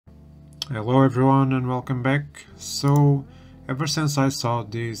Hello everyone and welcome back. So ever since I saw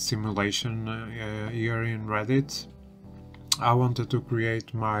this simulation here in Reddit, I wanted to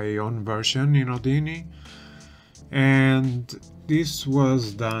create my own version in Houdini, and this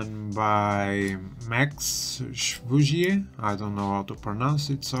was done by Max Schvugier. I don't know how to pronounce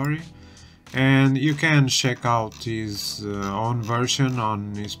it, sorry. And you can check out his own version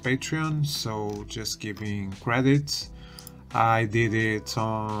on his Patreon, so just giving credit. I did it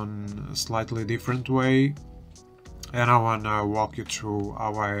on a slightly different way, and I wanna walk you through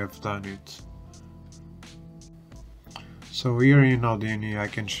how I have done it. So here in Houdini I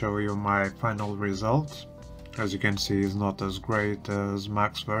can show you my final result. As you can see, it's not as great as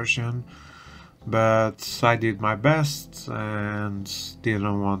Mac's version, but I did my best and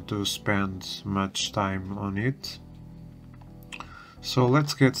didn't want to spend much time on it. So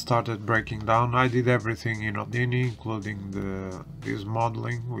let's get started breaking down. I did everything in Houdini, including this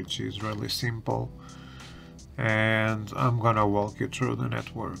modeling, which is really simple, and I'm gonna walk you through the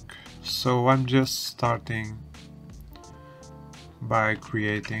network. So I'm just starting by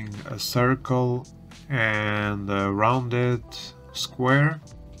creating a circle and a rounded square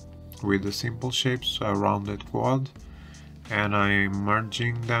with the simple shapes, a rounded quad, and I'm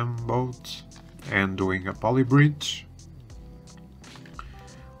merging them both and doing a poly bridge.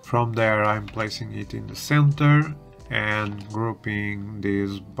 From there I'm placing it in the center and grouping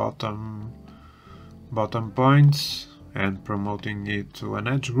these bottom points and promoting it to an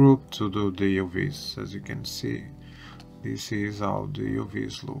edge group to do the UVs. As you can see, this is how the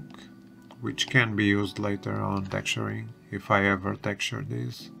UVs look, which can be used later on texturing if I ever texture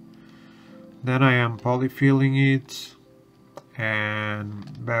this. Then I am polyfilling it and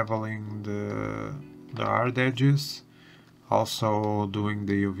beveling the hard edges, also doing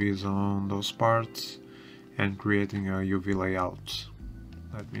the UVs on those parts and creating a UV layout.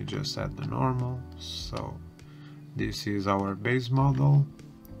 Let me just add the normal. So this is our base model.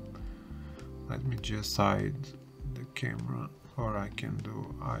 Let me just hide the camera, or I can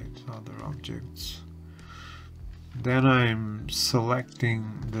do hide other objects. Then I'm selecting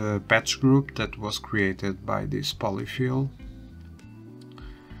the patch group that was created by this polyfill,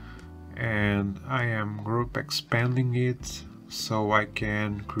 and I am group expanding it so I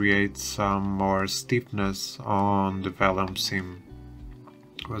can create some more stiffness on the vellum seam.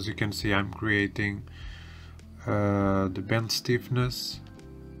 As you can see, I'm creating the bend stiffness.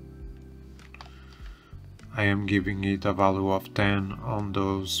 I am giving it a value of 10 on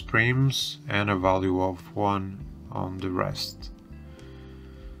those prims and a value of 1 on the rest.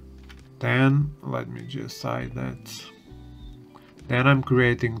 Then let me just hide that. Then I'm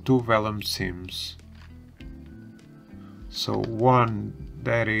creating two vellum seams. So one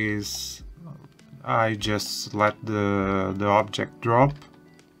that is, I just let the object drop,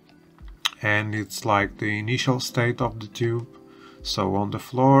 and it's like the initial state of the tube, so on the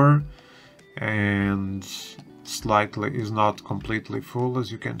floor, and slightly is not completely full,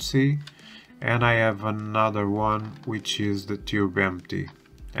 as you can see. And I have another one which is the tube empty,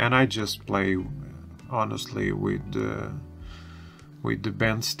 and I just play honestly with the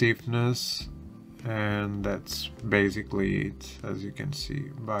bend stiffness, and that's basically it, as you can see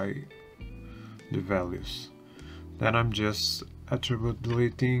by the values. Then I'm just attribute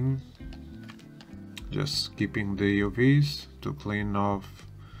deleting, just keeping the UVs to clean off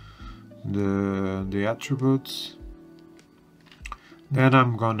the attributes. Then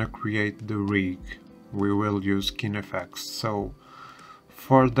I'm gonna create the rig. We will use Kinefx. So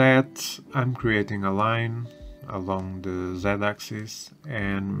for that I'm creating a line along the z-axis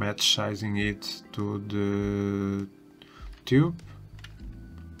and match sizing it to the tube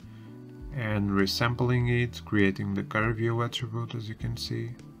and resampling it, creating the curve view attribute, as you can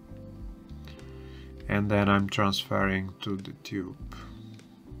see, and then I'm transferring to the tube.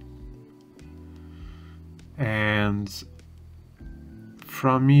 And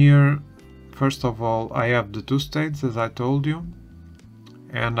from here, first of all, I have the two states as I told you,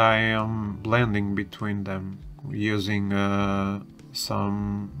 and I am blending between them using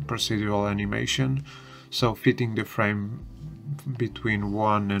some procedural animation, so fitting the frame between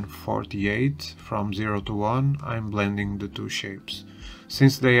 1 and 48 from 0 to 1. I'm blending the two shapes.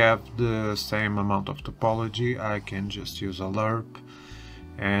 Since they have the same amount of topology, I can just use a lerp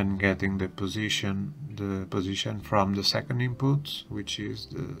and getting the position from the second input, which is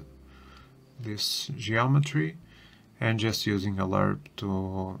this geometry, and just using a lerp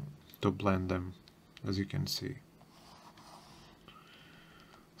to blend them, as you can see.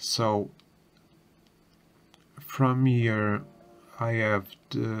 So from here I have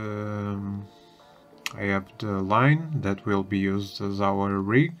the line that will be used as our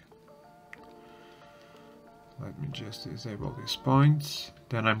rig, Let me just disable these points.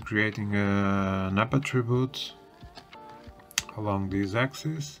 Then I'm creating an up attribute along this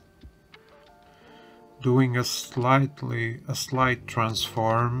axis, doing a slight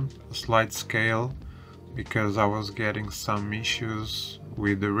transform, a slight scale, because I was getting some issues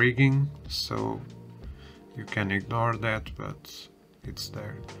with the rigging, so you can ignore that, but it's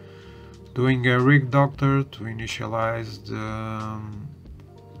there. Doing a rig doctor to initialize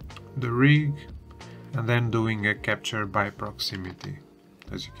the rig, and then doing a capture by proximity,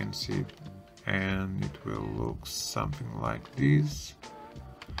 as you can see, and it will look something like this.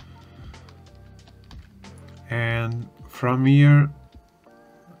 And from here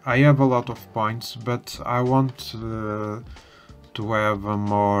I have a lot of points, but I want to have a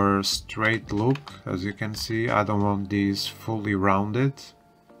more straight look. As you can see, I don't want these fully rounded,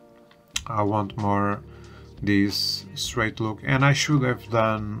 I want more this straight look, and I should have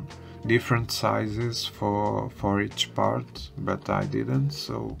done different sizes for each part, but I didn't,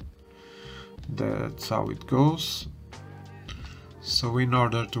 so that's how it goes. So in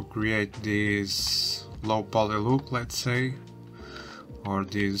order to create this low poly look, let's say, or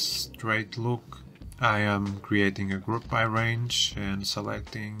this straight look, I am creating a group by range and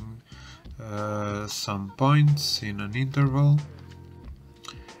selecting some points in an interval,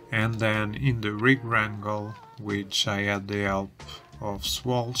 and then in the rig wrangle, which I had the help of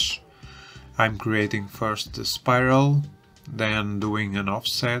Swalsh, I'm creating first the spiral, then doing an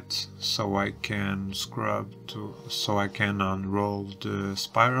offset so I can unroll the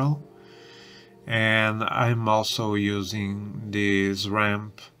spiral, and I'm also using this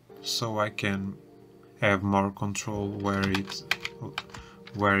ramp so I can have more control where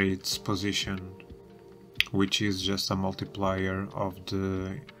it's positioned, which is just a multiplier of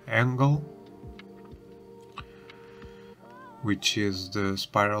the angle, which is the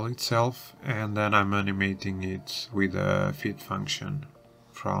spiral itself, and then I'm animating it with a fit function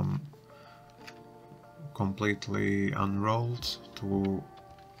from completely unrolled to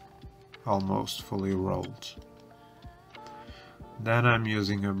almost fully rolled. Then I'm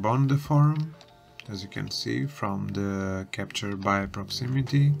using a bone deform, as you can see, from the capture by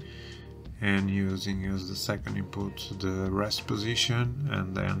proximity, and using as the second input the rest position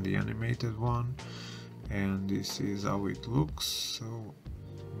and then the animated one. And this is how it looks, so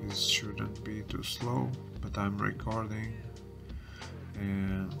this shouldn't be too slow, but I'm recording.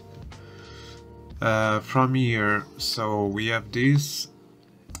 And from here, so we have this,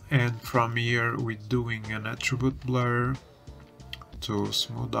 and from here we're doing an attribute blur to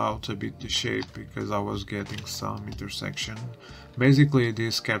smooth out a bit the shape, because I was getting some intersection. Basically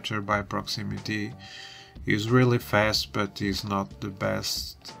this capture by proximity is really fast, but is not the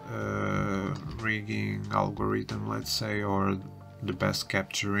best rigging algorithm, let's say, or the best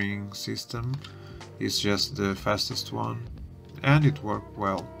capturing system. It's just the fastest one, and it worked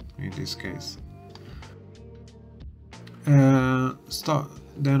well in this case.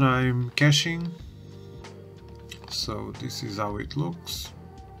 Then I'm caching, so this is how it looks.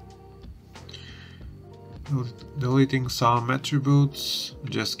 Deleting some attributes,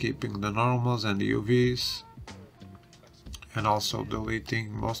 just keeping the normals and the UVs, and also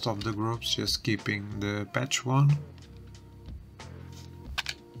deleting most of the groups, just keeping the patch one.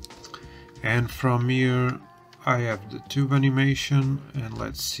 And from here I have the tube animation, and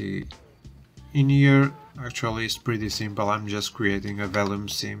let's see, in here actually it's pretty simple. I'm just creating a Vellum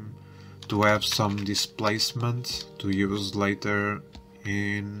sim to have some displacement to use later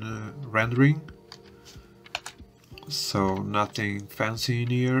in rendering. So nothing fancy in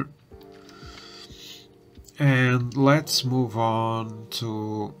here. And let's move on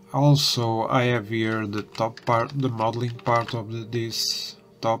to, also I have here the top part, the modeling part of this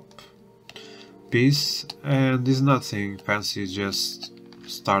top piece, and there's nothing fancy, just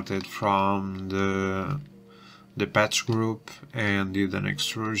started from the patch group and did an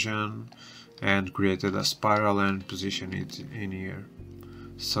extrusion and created a spiral and positioned it in here.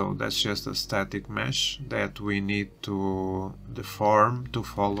 So that's just a static mesh that we need to deform to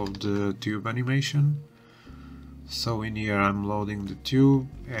follow the tube animation. So in here I'm loading the tube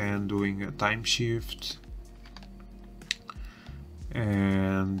and doing a time shift,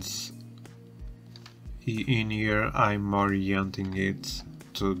 and in here I'm orienting it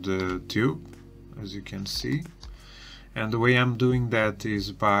to the tube, as you can see. And the way I'm doing that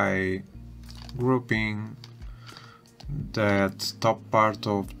is by grouping that top part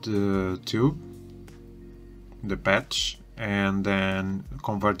of the tube, the patch, and then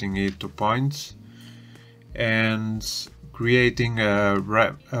converting it to points and creating a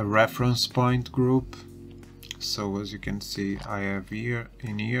reference point group. So as you can see, I have here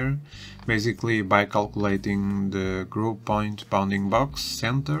in here, basically by calculating the group point bounding box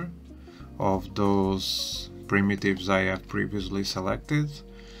center of those primitives I have previously selected,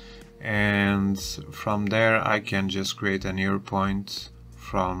 and from there I can just create a near point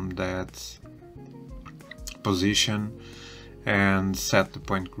from that position and set the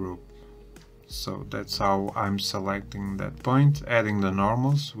point group. So that's how I'm selecting that point, adding the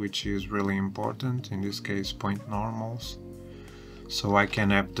normals, which is really important, in this case point normals, so I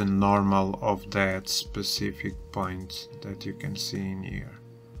can have the normal of that specific point that you can see in here.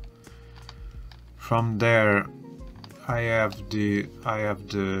 From there I have the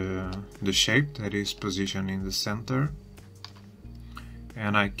shape that is positioned in the center,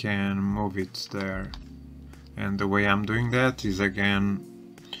 and I can move it there. And the way I'm doing that is again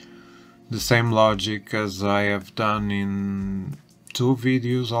the same logic as I have done in 2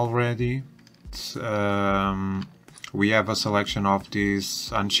 videos already. We have a selection of these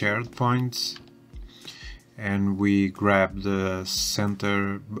unshared points, and we grab the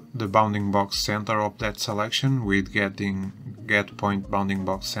center, the bounding box center of that selection with get point bounding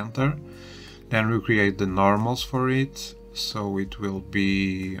box center. Then we create the normals for it, so it will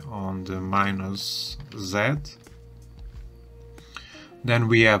be on the minus z. Then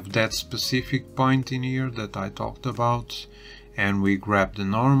we have that specific point in here that I talked about, and we grab the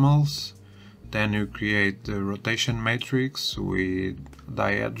normals. Then you create the rotation matrix with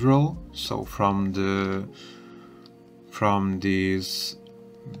dihedral, so from this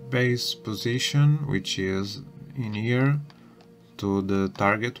base position, which is in here, to the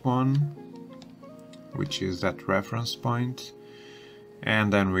target one, which is that reference point,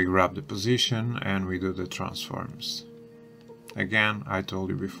 and then we grab the position and we do the transforms. Again, I told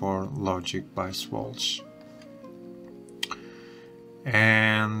you before, logic by Swalch.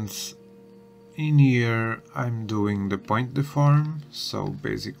 And in here I'm doing the point deform, so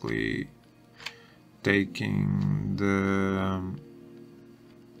basically taking the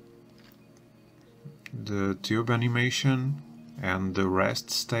tube animation and the rest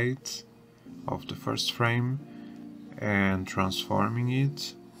state of the first frame and transforming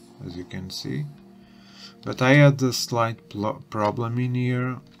it, as you can see. But I had a slight problem in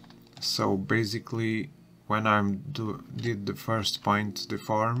here, so basically when I did the first point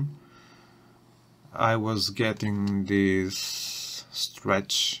deform, I was getting this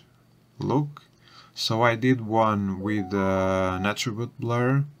stretch look, so I did one with an attribute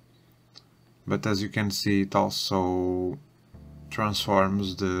blur, but as you can see it also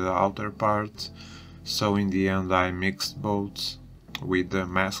transforms the outer part, so in the end I mixed both with the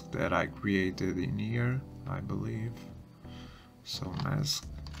mask that I created in here, I believe. So mask,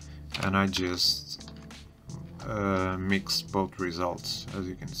 and I just mixed both results, as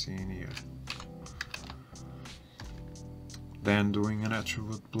you can see in here. Then doing an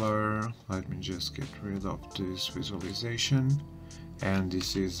attribute blur, let me just get rid of this visualization, and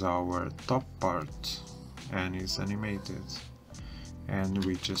this is our top part and it's animated, and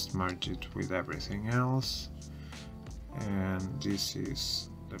we just merge it with everything else, and this is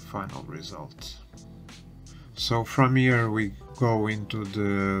the final result. So from here we go into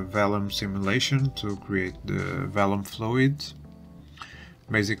the vellum simulation to create the vellum fluid.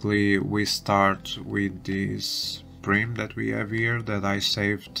 Basically we start with this prim that we have here that I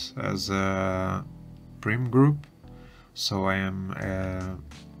saved as a prim group, so I am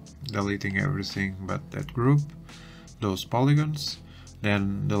deleting everything but that group, those polygons,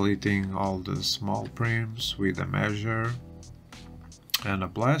 then deleting all the small prims with a measure and a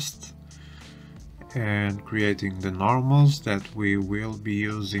blast, and creating the normals that we will be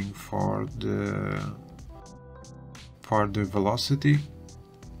using for the velocity.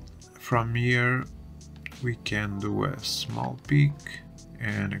 From here we can do a small peak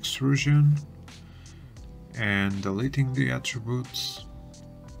and extrusion, and deleting the attributes,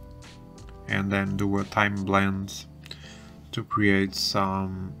 and then do a time blend to create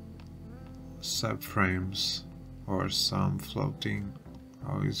some subframes or some floating,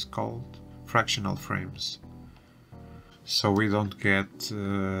 how is it called, fractional frames, so we don't get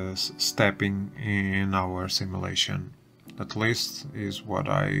stepping in our simulation. At least is what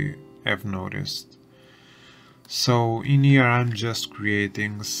I have noticed. So in here I'm just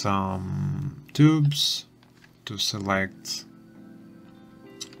creating some tubes to select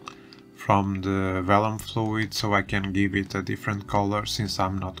from the vellum fluid, so I can give it a different color since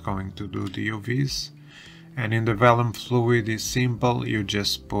I'm not going to do the UVs. And in the vellum fluid is simple, you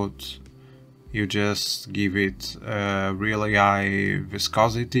just give it a really high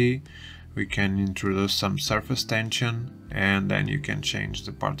viscosity. We can introduce some surface tension, and then you can change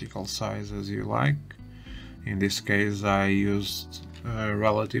the particle size as you like. In this case I used a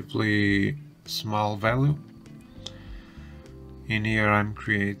relatively small value. In here I'm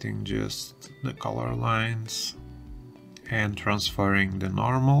creating just the color lines and transferring the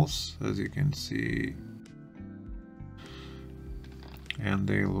normals, as you can see, and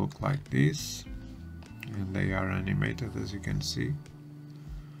they look like this, and they are animated, as you can see,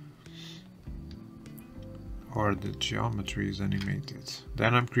 or the geometry is animated.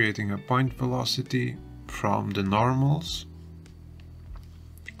 Then I'm creating a point velocity from the normals.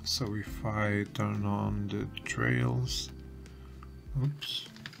 So if I turn on the trails, oops,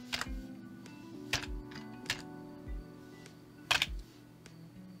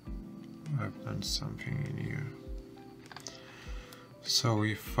 I've done something in here. So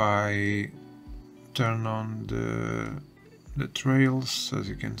if I turn on the trails, as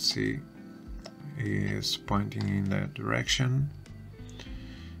you can see, is pointing in that direction,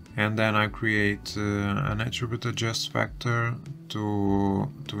 and then I create an attribute adjust factor to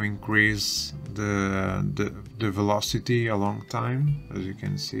increase the velocity along time. As you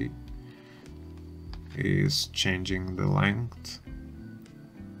can see, is changing the length.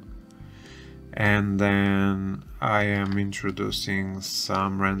 And then I am introducing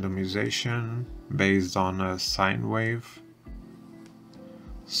some randomization based on a sine wave,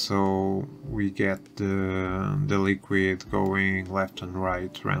 so we get the liquid going left and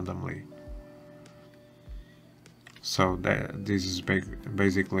right randomly. So this is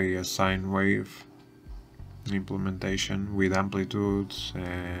basically a sine wave implementation with amplitude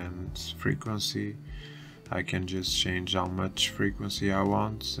and frequency. I can just change how much frequency I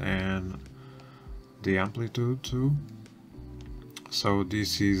want and the amplitude too. So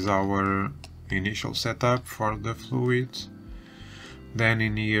this is our initial setup for the fluid. Then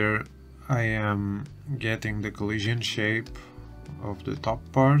in here I am getting the collision shape of the top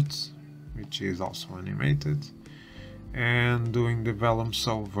part, which is also animated, and doing the vellum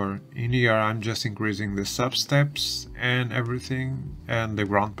solver. In here I'm just increasing the substeps and everything, and the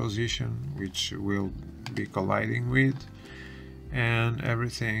ground position, which will be colliding with, and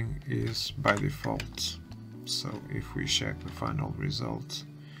everything is by default. So if we check the final result,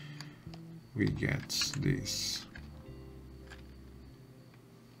 we get this.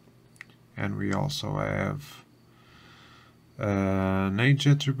 And we also have an edge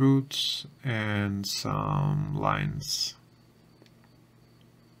attribute and some lines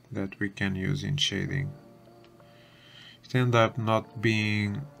that we can use in shading. It ended up not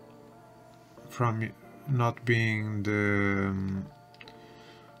being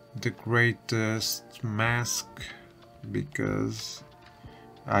the greatest mask, because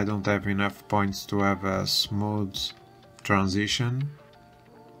I don't have enough points to have a smooth transition.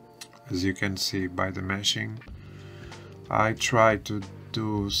 As you can see by the meshing, I try to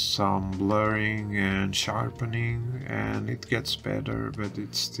do some blurring and sharpening and it gets better, but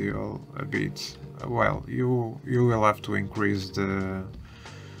it's still a bit, well, you will have to increase the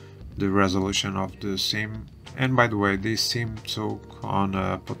resolution of the sim. And by the way, this sim took on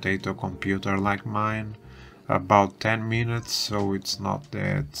a potato computer like mine about 10 minutes, so it's not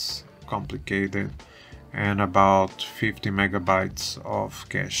that complicated, and about 50 megabytes of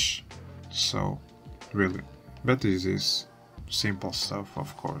cache. So really, but this is simple stuff,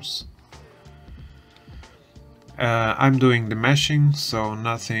 of course. I'm doing the meshing, so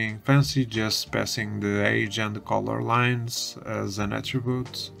nothing fancy, just passing the edge and the color lines as an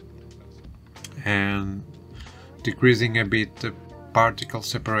attribute, and decreasing a bit the particle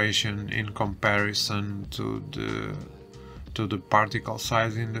separation in comparison to the particle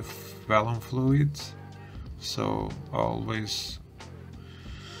size in the vellum fluid. So always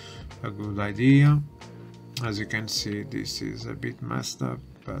a good idea. As you can see, this is a bit messed up,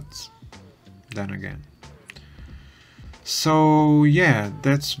 but then again. So yeah,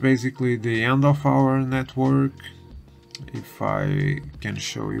 that's basically the end of our network. If I can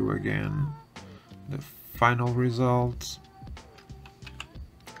show you again the final result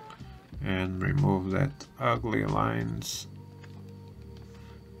and remove that ugly lines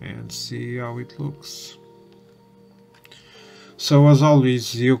and see how it looks. So as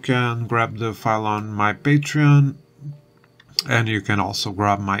always, you can grab the file on my Patreon, and you can also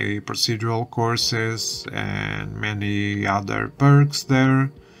grab my procedural courses and many other perks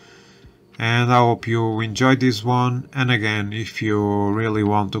there. And I hope you enjoyed this one, and again, if you really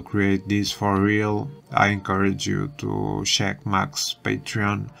want to create this for real, I encourage you to check Mac's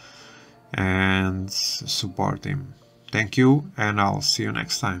Patreon and support him. Thank you, and I'll see you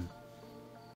next time.